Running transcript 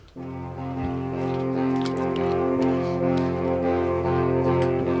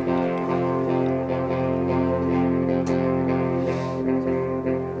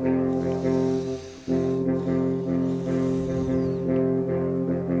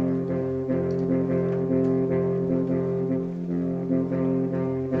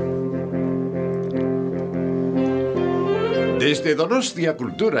Desde Donostia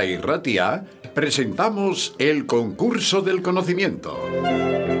Cultura Irratiak presentamos el concurso del conocimiento.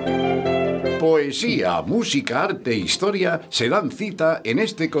 Poesía, música, arte e historia se dan cita en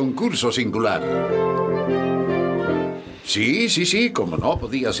este concurso singular. Sí, como no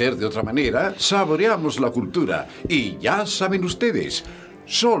podía ser de otra manera, saboreamos la cultura y ya saben ustedes,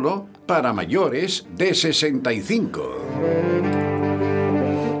 solo para mayores de 65.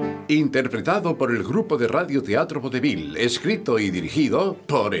 Interpretado por el grupo de radioteatro Vodevil, escrito y dirigido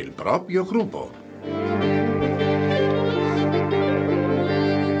por el propio grupo.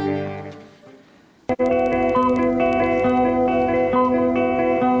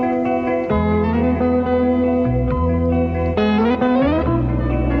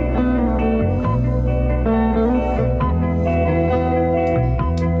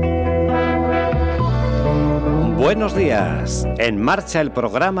 Buenos días, en marcha el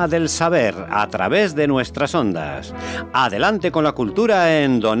programa del saber a través de nuestras ondas. Adelante con la cultura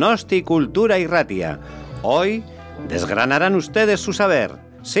en Donosti Cultura Irratiak. Hoy desgranarán ustedes su saber,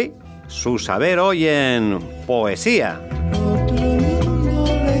 sí, su saber hoy en poesía. Otro mundo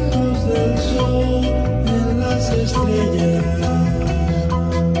lejos del sol, en las estrellas.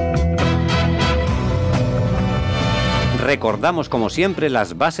 Recordamos como siempre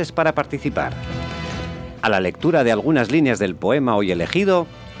las bases para participar. A la lectura de algunas líneas del poema hoy elegido,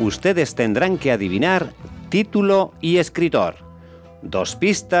 ustedes tendrán que adivinar título y escritor. 2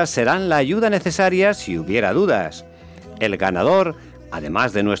 pistas serán la ayuda necesaria si hubiera dudas. El ganador,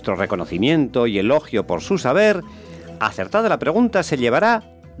 además de nuestro reconocimiento y elogio por su saber, acertada la pregunta, se llevará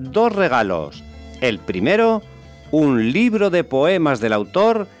 2 regalos. El primero, un libro de poemas del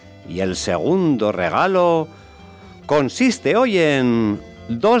autor, y el segundo regalo consiste hoy en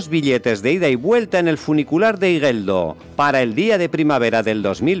 2 billetes de ida y vuelta en el funicular de Igeldo para el día de primavera del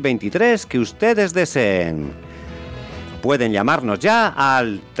 2023 que ustedes deseen. Pueden llamarnos ya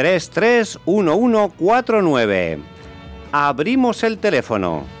al 331149. Abrimos el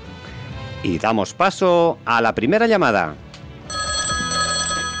teléfono y damos paso a la primera llamada.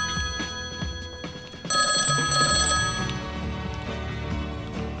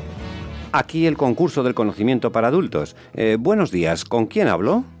 Aquí el concurso del conocimiento para adultos. Buenos días, ¿con quién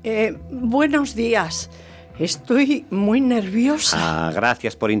hablo? Buenos días, estoy muy nerviosa.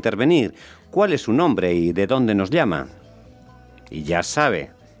 Gracias por intervenir. ¿Cuál es su nombre y de dónde nos llama? Y ya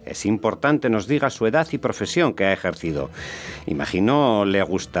sabe, es importante nos diga su edad y profesión que ha ejercido. Imagino le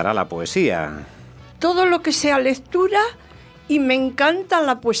gustará la poesía. Todo lo que sea lectura y me encanta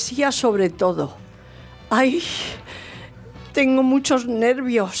la poesía sobre todo. Ay, tengo muchos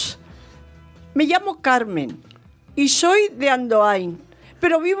nervios. Me llamo Carmen y soy de Andoain,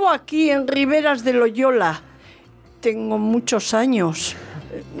 pero vivo aquí en Riberas de Loyola. Tengo muchos años.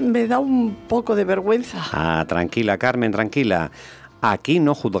 Me da un poco de vergüenza. Tranquila, Carmen, tranquila. Aquí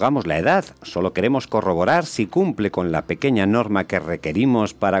no juzgamos la edad, solo queremos corroborar si cumple con la pequeña norma que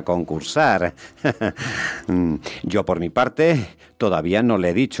requerimos para concursar. Yo, por mi parte, todavía no le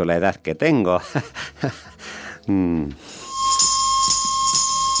he dicho la edad que tengo.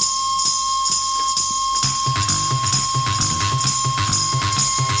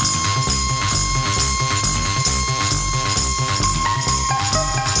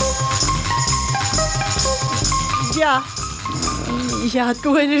 Ya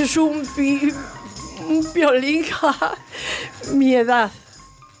tú eres un piolín. Mi edad,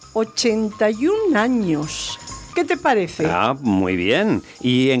 81 años. ¿Qué te parece? Muy bien.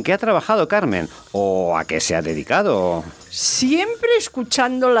 ¿Y en qué ha trabajado, Carmen? ¿O a qué se ha dedicado? Siempre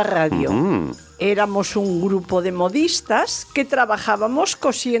escuchando la radio. Éramos un grupo de modistas que trabajábamos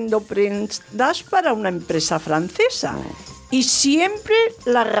cosiendo prendas para una empresa francesa. Y siempre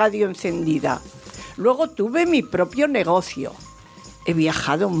la radio encendida. Luego tuve mi propio negocio. He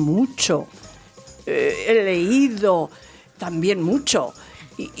viajado mucho. He leído también mucho.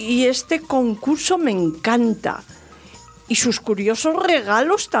 Y este concurso me encanta. Y sus curiosos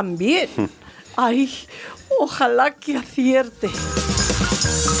regalos también. Ay, ojalá que acierte.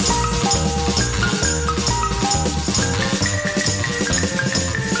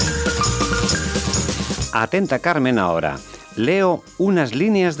 Atenta, Carmen, ahora. Leo unas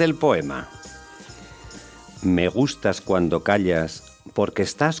líneas del poema. Me gustas cuando callas, porque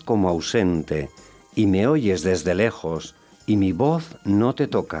estás como ausente, y me oyes desde lejos, y mi voz no te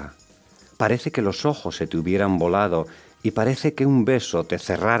toca. Parece que los ojos se te hubieran volado, y parece que un beso te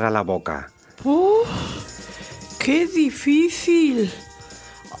cerrara la boca. ¡Qué difícil!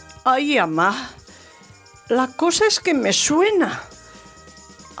 Ay, amá, la cosa es que me suena,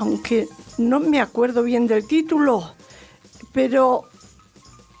 aunque no me acuerdo bien del título, pero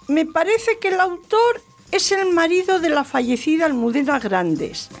me parece que el autor es el marido de la fallecida Almudena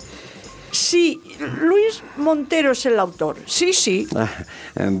Grandes. Sí, Luis Montero es el autor. Sí, sí.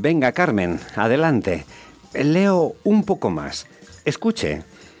 Venga, Carmen, adelante. Leo un poco más. Escuche.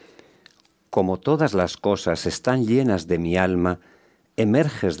 Como todas las cosas están llenas de mi alma,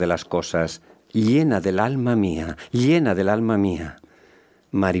 emerges de las cosas, llena del alma mía, llena del alma mía.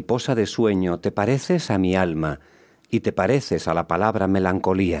 Mariposa de sueño, te pareces a mi alma y te pareces a la palabra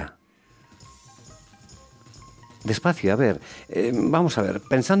melancolía. Despacio, a ver, vamos a ver,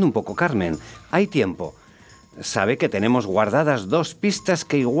 pensando un poco, Carmen, hay tiempo. Sabe que tenemos guardadas 2 pistas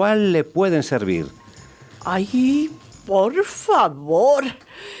que igual le pueden servir. ¡Ay, por favor!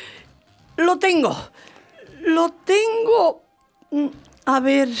 Lo tengo. A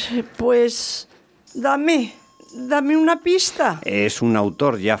ver, pues, dame una pista. Es un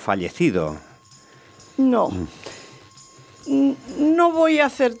autor ya fallecido. No voy a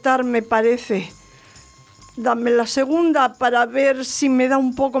acertar, me parece. Dame la segunda para ver si me da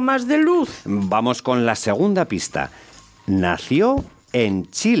un poco más de luz. Vamos con la segunda pista. Nació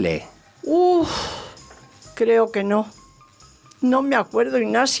en Chile. Creo que no. No me acuerdo,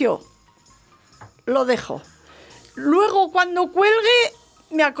 Ignacio. Lo dejo. Luego, cuando cuelgue,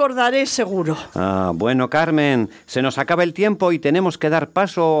 me acordaré seguro. Bueno, Carmen, se nos acaba el tiempo y tenemos que dar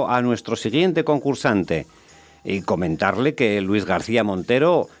paso a nuestro siguiente concursante. Y comentarle que Luis García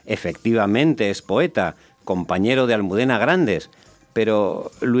Montero efectivamente es poeta, compañero de Almudena Grandes,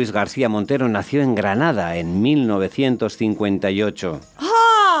 pero Luis García Montero nació en Granada en 1958.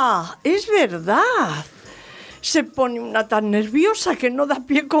 ¡Ah! ¡Es verdad! Se pone una tan nerviosa que no da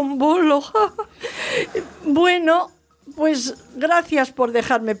pie con bolo. Bueno, pues gracias por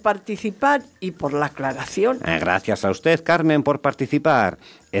dejarme participar y por la aclaración. Gracias a usted, Carmen, por participar.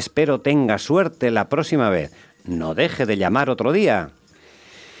 Espero tenga suerte la próxima vez. No deje de llamar otro día.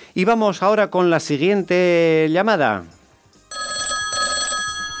 Y vamos ahora con la siguiente llamada.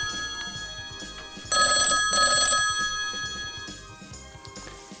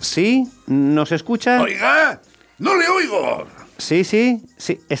 ¿Sí? ¿Nos escucha? Oiga, no le oigo. Sí.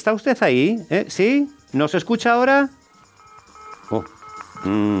 ¿Está usted ahí? ¿Sí? ¿Nos escucha ahora?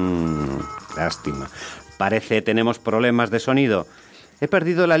 Lástima. Parece tenemos problemas de sonido. He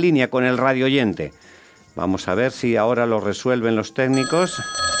perdido la línea con el radio oyente. Vamos a ver si ahora lo resuelven los técnicos.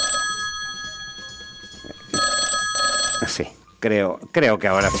 Sí, creo que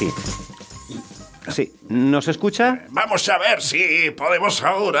ahora sí. Sí, ¿nos escucha? Vamos a ver si podemos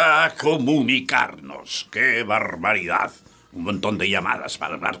ahora comunicarnos. ¡Qué barbaridad! Un montón de llamadas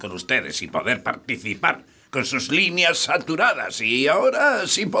para hablar con ustedes y poder participar con sus líneas saturadas y ahora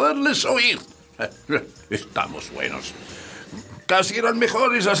sin poderles oír. Estamos buenos. Casi eran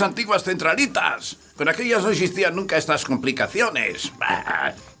mejores las antiguas centralitas. Con aquellas no existían nunca estas complicaciones.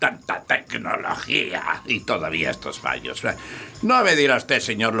 Tanta tecnología y todavía estos fallos. No me dirá usted,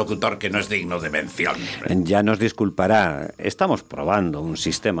 señor locutor, que no es digno de mención. Ya nos disculpará. Estamos probando un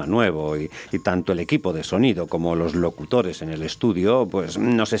sistema nuevo y tanto el equipo de sonido como los locutores en el estudio, pues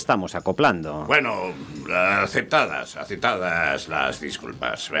nos estamos acoplando. Bueno, aceptadas las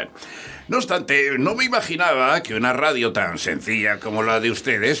disculpas. No obstante, no me imaginaba que una radio tan sencilla como la de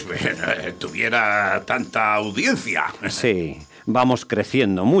ustedes tuviera tanta audiencia. Sí, vamos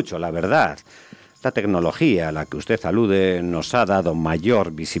creciendo mucho, la verdad. La tecnología a la que usted alude nos ha dado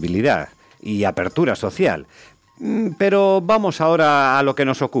mayor visibilidad y apertura social. Pero vamos ahora a lo que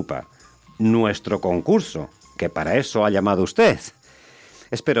nos ocupa. Nuestro concurso, que para eso ha llamado usted.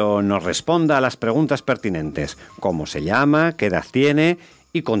 Espero nos responda a las preguntas pertinentes. ¿Cómo se llama? ¿Qué edad tiene?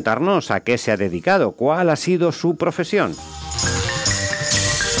 Y contarnos a qué se ha dedicado. ¿Cuál ha sido su profesión?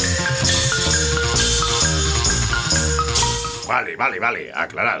 Vale,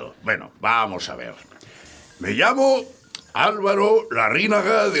 aclarado. Bueno, vamos a ver. Me llamo Álvaro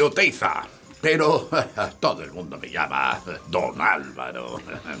Larrínaga de Oteiza, pero todo el mundo me llama Don Álvaro.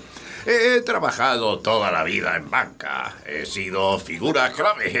 He trabajado toda la vida en banca. He sido figura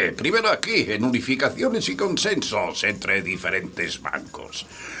clave, primero aquí, en unificaciones y consensos entre diferentes bancos.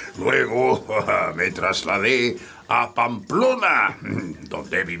 Luego me trasladé a Pamplona,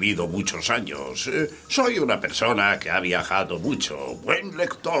 donde he vivido muchos años. Soy una persona que ha viajado mucho, buen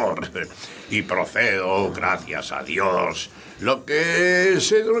lector, y procedo, gracias a Dios, lo que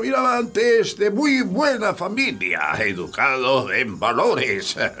se denominaba antes de muy buena familia, educado en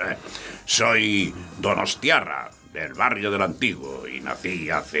valores. Soy donostiarra, del barrio del Antiguo, y nací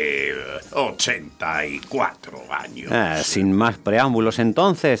hace 84 años. Sin más preámbulos,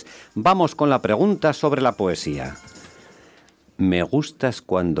 entonces, vamos con la pregunta sobre la poesía. Me gustas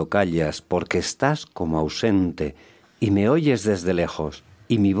cuando callas porque estás como ausente y me oyes desde lejos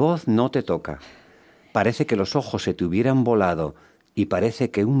y mi voz no te toca. Parece que los ojos se te hubieran volado y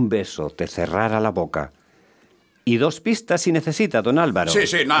parece que un beso te cerrara la boca. Y 2 pistas si necesita, don Álvaro.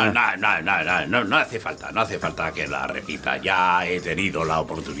 Sí, no hace falta que la repita. Ya he tenido la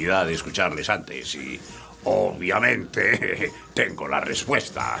oportunidad de escucharles antes y obviamente tengo la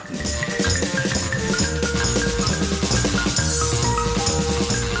respuesta.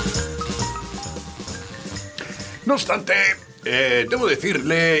 No obstante, debo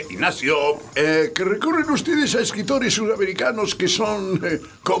decirle, Ignacio, que recurren ustedes a escritores sudamericanos que son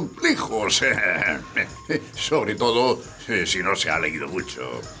complejos, sobre todo si no se ha leído mucho.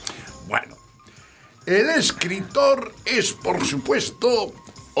 Bueno, el escritor es, por supuesto,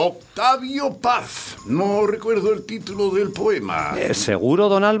 Octavio Paz. No recuerdo el título del poema. ¿Seguro,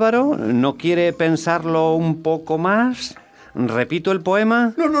 don Álvaro? ¿No quiere pensarlo un poco más? ¿Repito el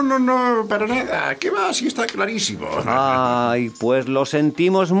poema? No, para nada. ¿Qué va? Si está clarísimo. Ay, pues lo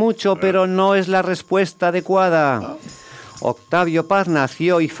sentimos mucho, pero no es la respuesta adecuada. Octavio Paz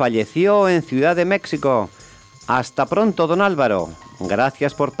nació y falleció en Ciudad de México. Hasta pronto, don Álvaro.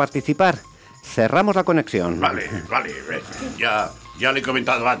 Gracias por participar. Cerramos la conexión. Vale. Ya le he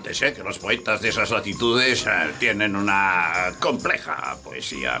comentado antes, que los poetas de esas latitudes tienen una compleja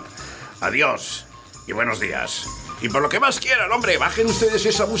poesía. Adiós y buenos días. Y por lo que más quieran, hombre, bajen ustedes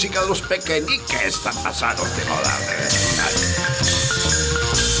esa música de los pequeñiques tan pasados de moda.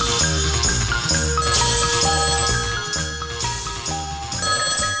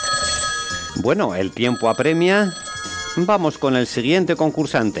 Bueno, el tiempo apremia. Vamos con el siguiente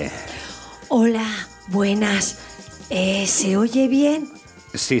concursante. Hola, buenas. ¿Se oye bien?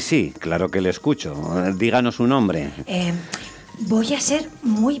 Sí, claro que le escucho. Díganos su nombre. Voy a ser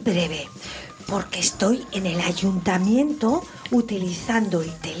muy breve, porque estoy en el ayuntamiento utilizando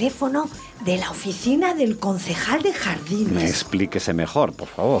el teléfono de la oficina del concejal de jardines. Explíquese mejor, por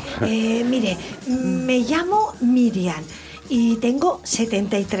favor. Mire, me llamo Miriam y tengo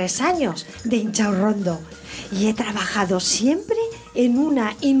 73 años de Inchaurrondo y he trabajado siempre en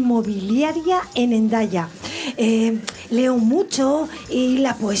una inmobiliaria en Hendaya. Leo mucho y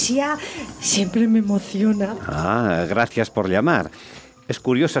la poesía siempre me emociona. Gracias por llamar. Es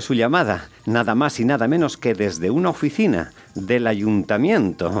curiosa su llamada, nada más y nada menos que desde una oficina del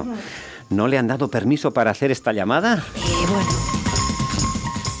ayuntamiento. ¿No le han dado permiso para hacer esta llamada? Bueno,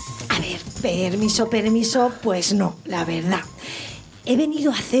 a ver, permiso, pues no, la verdad. He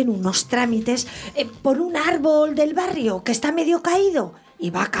venido a hacer unos trámites por un árbol del barrio que está medio caído y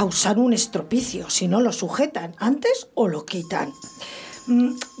va a causar un estropicio si no lo sujetan antes o lo quitan.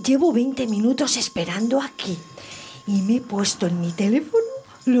 Llevo 20 minutos esperando aquí y me he puesto en mi teléfono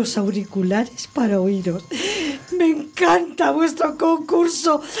los auriculares para oíros. ¡Me encanta vuestro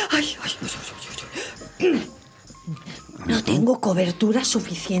concurso! ¡Ay! No tengo cobertura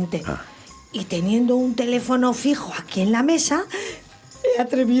suficiente y teniendo un teléfono fijo aquí en la mesa, he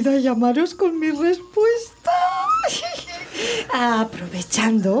atrevido a llamaros con mi respuesta.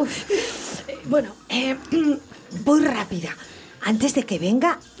 Aprovechando. Bueno, voy rápida, antes de que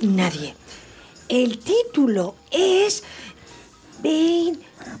venga nadie. El título es Ven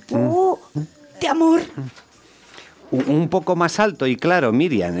de amor. Un poco más alto y claro,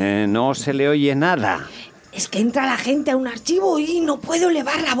 Miriam, no se le oye nada. Es que entra la gente a un archivo y no puedo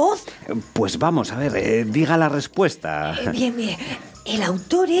elevar la voz. Pues vamos, a ver, diga la respuesta. Bien. El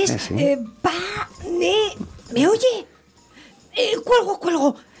autor es... ¿Sí? ¿Me oye?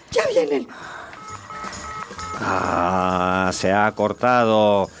 Cuelgo. Ya vienen. Se ha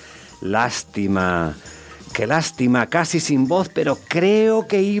cortado. Lástima. Qué lástima, casi sin voz, pero creo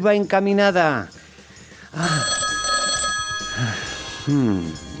que iba encaminada.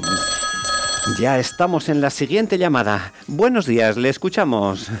 Ya estamos en la siguiente llamada. Buenos días, le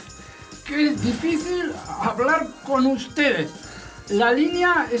escuchamos. Qué difícil hablar con ustedes. La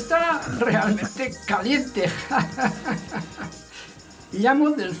línea está realmente caliente.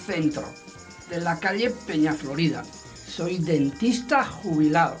 Llamo del centro, de la calle Peñaflorida. Soy dentista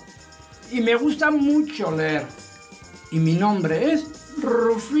jubilado y me gusta mucho leer. Y mi nombre es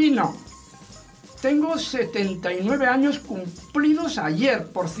Rufino. Tengo 79 años cumplidos ayer,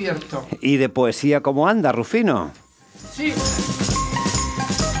 por cierto. ¿Y de poesía cómo anda, Rufino?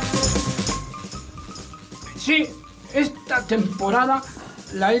 Sí, esta temporada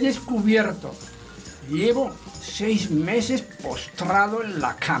la he descubierto. Llevo 6 meses postrado en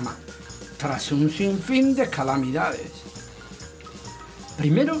la cama, tras un sinfín de calamidades.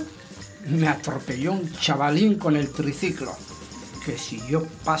 Primero, me atropelló un chavalín con el triciclo, que si yo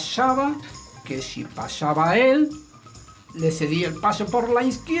pasaba, que si pasaba él, le cedí el paso por la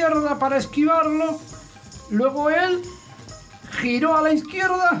izquierda para esquivarlo, luego él giró a la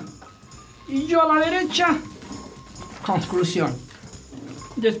izquierda y yo a la derecha. Conclusión.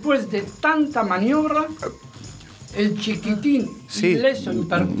 Después de tanta maniobra, el chiquitín ileso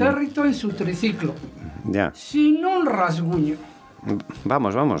impertérrito en su triciclo. Ya. Sin un rasguño.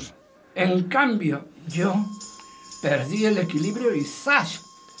 Vamos. En cambio, yo perdí el equilibrio y ¡zas!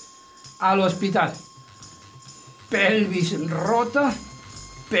 Al hospital. Pelvis rota,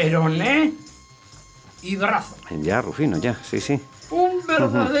 peroné y brazo. Ya, Rufino, ya, sí. Un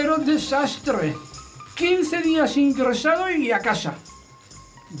verdadero desastre. 15 días ingresado y a casa.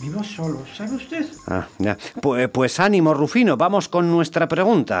 Vivo solo, ¿sabe usted? Ya. Pues ánimo, Rufino, vamos con nuestra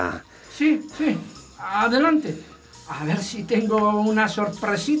pregunta. Sí, adelante. A ver si tengo una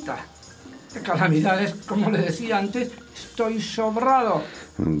sorpresita. De calamidades, como le decía antes, estoy sobrado.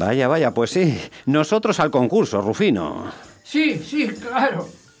 Vaya, pues sí. Nosotros al concurso, Rufino. Sí, claro.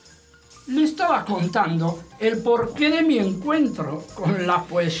 Le estaba contando el porqué de mi encuentro con la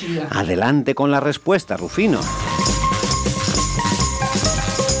poesía. Adelante con la respuesta, Rufino.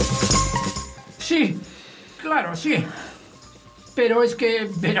 Sí, claro, sí. Pero es que,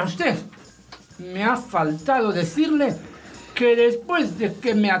 verá usted, me ha faltado decirle que después de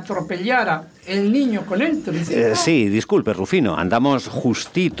que me atropellara el niño con el triciclo... Sí, disculpe, Rufino, andamos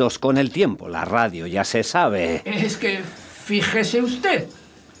justitos con el tiempo. La radio ya se sabe. Es que, fíjese usted,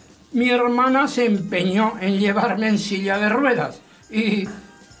 mi hermana se empeñó en llevarme en silla de ruedas y,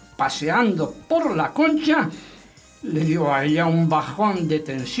 paseando por la Concha, le dio a ella un bajón de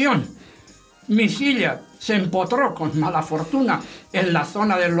tensión. Mi silla se empotró con mala fortuna en la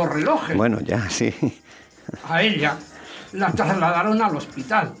zona de los relojes. Bueno, ya, sí. A ella la trasladaron al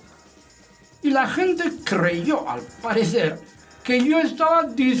hospital. Y la gente creyó, al parecer, que yo estaba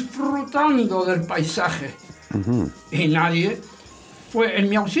disfrutando del paisaje. Y nadie fue en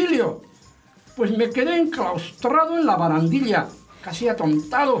mi auxilio. Pues me quedé enclaustrado en la barandilla, casi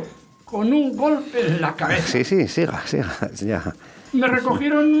atontado, con un golpe en la cabeza. Sí, siga, ya. Me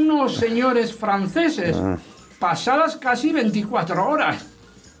recogieron unos señores franceses, pasadas casi 24 horas,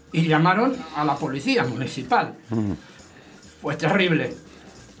 y llamaron a la policía municipal. Fue terrible.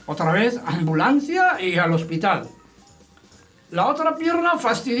 Otra vez ambulancia y al hospital. La otra pierna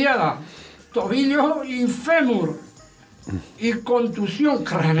fastidiada, tobillo y fémur, y contusión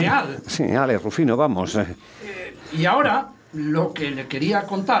craneal. Sí, dale, Rufino, vamos. Y ahora, lo que le quería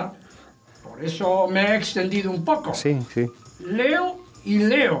contar, por eso me he extendido un poco. Sí. Leo,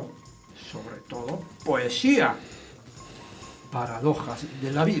 sobre todo poesía, paradojas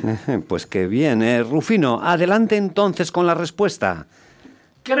de la vida. Pues qué bien, Rufino, adelante entonces con la respuesta.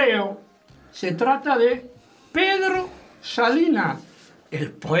 Creo, se trata de Pedro Salinas, el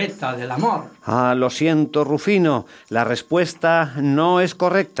poeta del amor. Lo siento, Rufino, la respuesta no es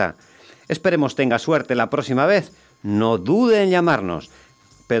correcta. Esperemos tenga suerte la próxima vez. No dude en llamarnos.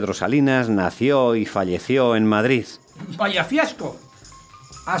 Pedro Salinas nació y falleció en Madrid. Vaya fiasco.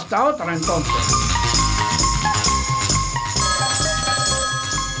 Hasta otra entonces.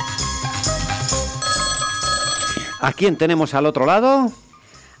 ¿A quién tenemos al otro lado?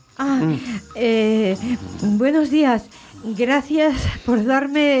 Buenos días. Gracias por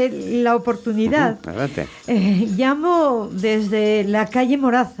darme la oportunidad. Adelante. Llamo desde la calle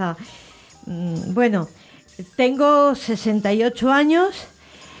Moraza. Bueno, tengo 68 años.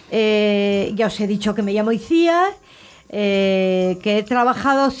 Ya os he dicho que me llamo Icíar, que he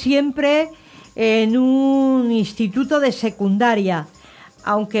trabajado siempre en un instituto de secundaria.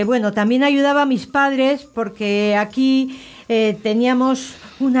 Aunque, bueno, también ayudaba a mis padres porque aquí teníamos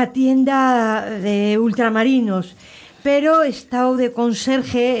una tienda de ultramarinos. Pero he estado de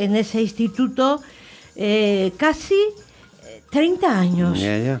conserje en ese instituto casi 30 años.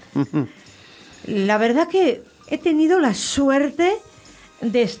 Ya. La verdad que he tenido la suerte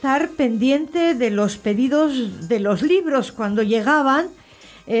de estar pendiente de los pedidos de los libros cuando llegaban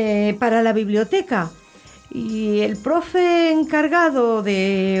para la biblioteca. Y el profe encargado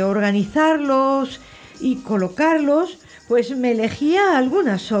de organizarlos y colocarlos, pues me elegía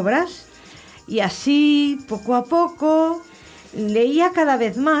algunas obras. Y así, poco a poco, leía cada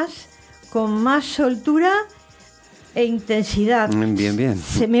vez más, con más soltura e intensidad. Bien.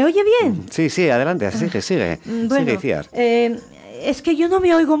 ¿Se me oye bien? Sí, adelante, sigue. Bueno, sigue, Icíar. Es que yo no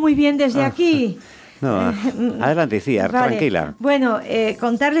me oigo muy bien desde aquí. No, adelante, Icíar, Vale. tranquila. Bueno,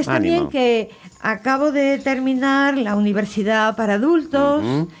 contarles también Ánimo. que acabo de terminar la universidad para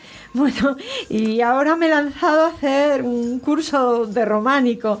adultos. Bueno, y ahora me he lanzado a hacer un curso de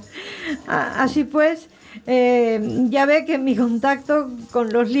románico. Así pues, ya ve que mi contacto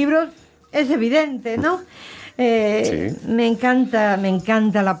con los libros es evidente, ¿no? Sí. Me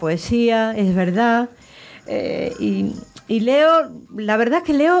encanta la poesía, es verdad. Y leo, la verdad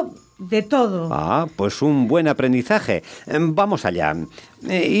que leo de todo. Ah, pues un buen aprendizaje. Vamos allá.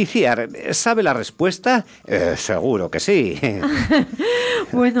 Iciar, ¿sabe la respuesta? Seguro que sí.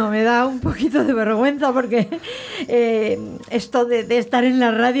 Bueno, me da un poquito de vergüenza porque esto de estar en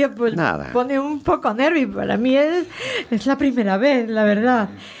la radio pues Nada. pone un poco nervio. Para mí es la primera vez, la verdad.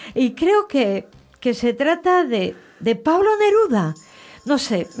 Y creo que se trata de Pablo Neruda. No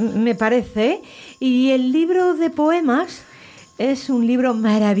sé, me parece. Y el libro de poemas es un libro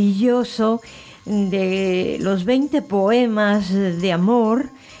maravilloso de los 20 poemas de amor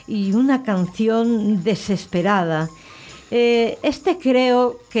y una canción desesperada. Este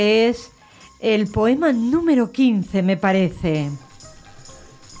creo que es el poema número 15, me parece.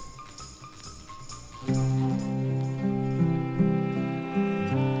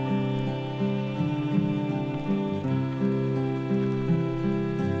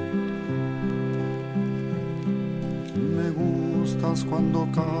 Cuando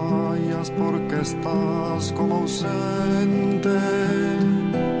callas porque estás como ausente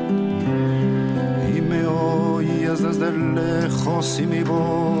y me oyes desde lejos y mi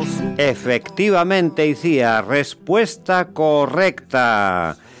voz. Efectivamente, Icía, respuesta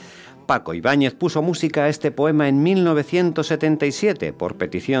correcta. Paco Ibáñez puso música a este poema en 1977 por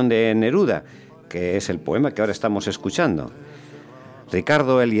petición de Neruda, que es el poema que ahora estamos escuchando.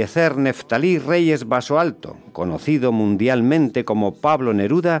 Ricardo Eliezer Neftalí Reyes Basoalto, conocido mundialmente como Pablo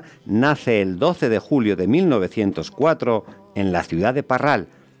Neruda, nace el 12 de julio de 1904 en la ciudad de Parral,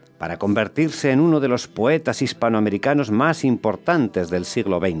 para convertirse en uno de los poetas hispanoamericanos más importantes del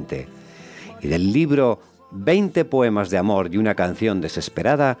siglo XX. Y del libro 20 poemas de amor y una canción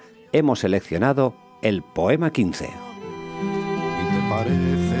desesperada, hemos seleccionado el poema 15. Y te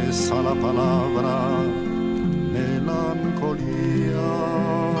pareces a la palabra melancolía.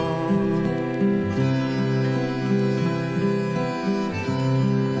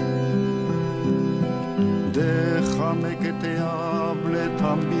 Déjame que te hable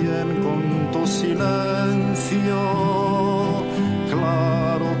también con tu silencio,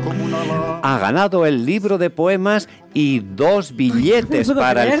 claro como una lámpara. Ha ganado el libro de poemas y 2 billetes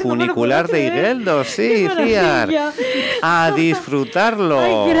para el funicular de Igueldo. Sí, Ciar. A disfrutarlo.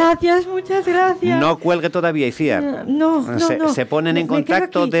 Ay, gracias, muchas gracias. No cuelgue todavía, Iciar. No. Se ponen en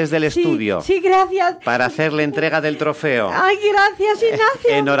contacto desde el estudio. Sí, gracias. Para hacer la entrega del trofeo. Ay, gracias, Ignacio.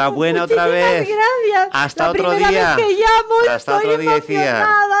 Enhorabuena otra vez. Gracias. Hasta la otro primera día. Vez que llamo, Hasta estoy otro día, Iciar.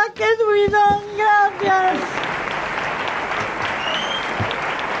 emocionada. ¡Qué subidón! Gracias.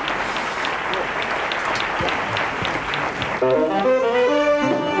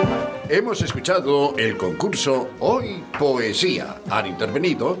 Hemos escuchado el concurso Hoy Poesía. Han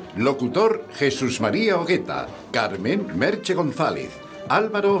intervenido locutor Jesús María Ogueta, Carmen Merche González,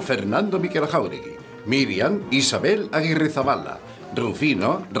 Álvaro Fernando Miquel Jauregui, Miriam Isabel Aguirre Zabala,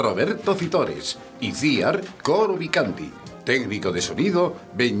 Rufino Roberto Citores, Iciar Coro Vicanti, técnico de sonido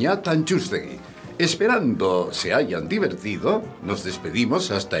Beñat Anchustegui. Esperando se hayan divertido, nos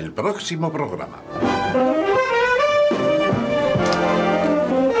despedimos hasta el próximo programa.